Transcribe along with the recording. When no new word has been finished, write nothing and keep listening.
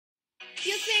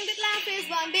You think that life is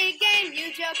one big game. You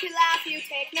joke, you laugh, you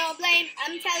take no blame.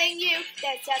 I'm telling you,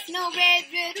 there's just no way to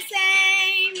do the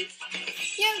same.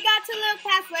 You've got to look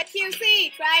past what you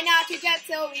see. Try not to judge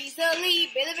so easily.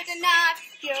 Believe it or not,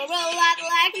 you're a lot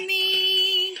like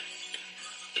me.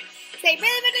 Say, believe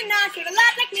it or not, you're a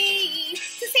lot like me.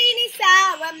 Sisi Ni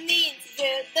Sawa means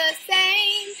do the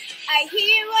same. I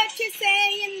hear what you're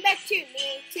saying, but you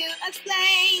need to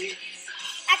explain.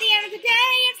 At the end of the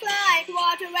day, it's like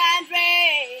water and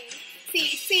rain.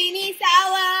 Sisi Ni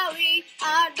Sawa, we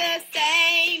are the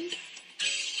same.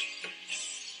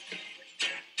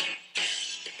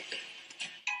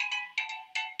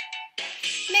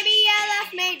 Maybe you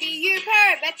laugh, maybe you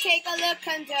purr, but take a look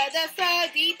under the fur.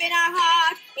 Deep in our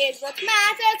heart is what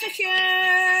matters for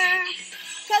sure.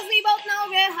 Cause we both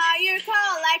know we're higher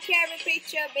call, like every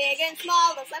creature, big and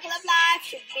small. The circle of life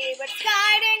should be what's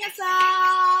guiding us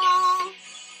all.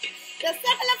 The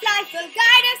circle of life will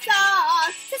guide us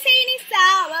all. Sisi Ni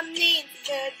Sawa means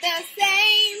do the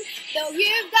same. Though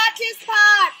you've got two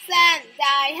sparks and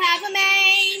I have a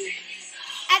main.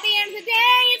 At the end of the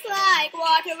day, it's like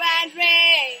water and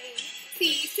rain.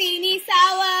 Sisi Ni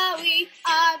Sawa, we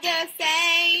are the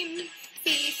same.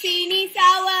 Sisi Ni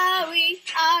Sawa, we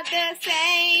are the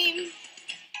same.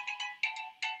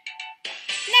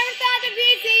 Never thought it'd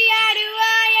be eye to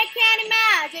eye. I can't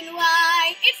imagine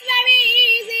why. It's very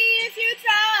easy if you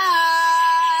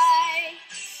try.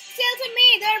 Still to me,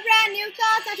 they're brand new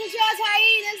thoughts, not to judge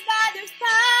hyenas by their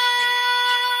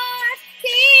spots.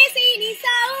 Sisi Ni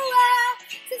Sawa.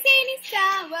 Sisi Ni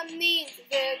Sawa means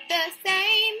we're the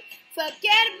same.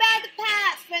 Forget about the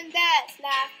past when there's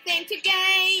nothing to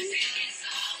gain.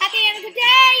 At the end of the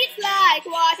day, it's like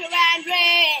water and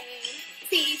rain.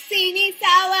 Sisi Ni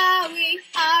Sawa, we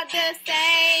are the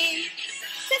same.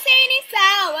 Sisi Ni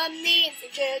Sawa means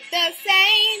we're the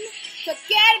same.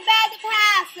 Forget about the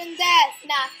past when there's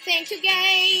nothing to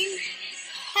gain.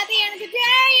 At the end of the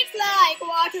day, it's like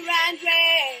water and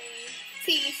rain.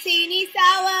 Sisi Ni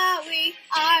Sawa, we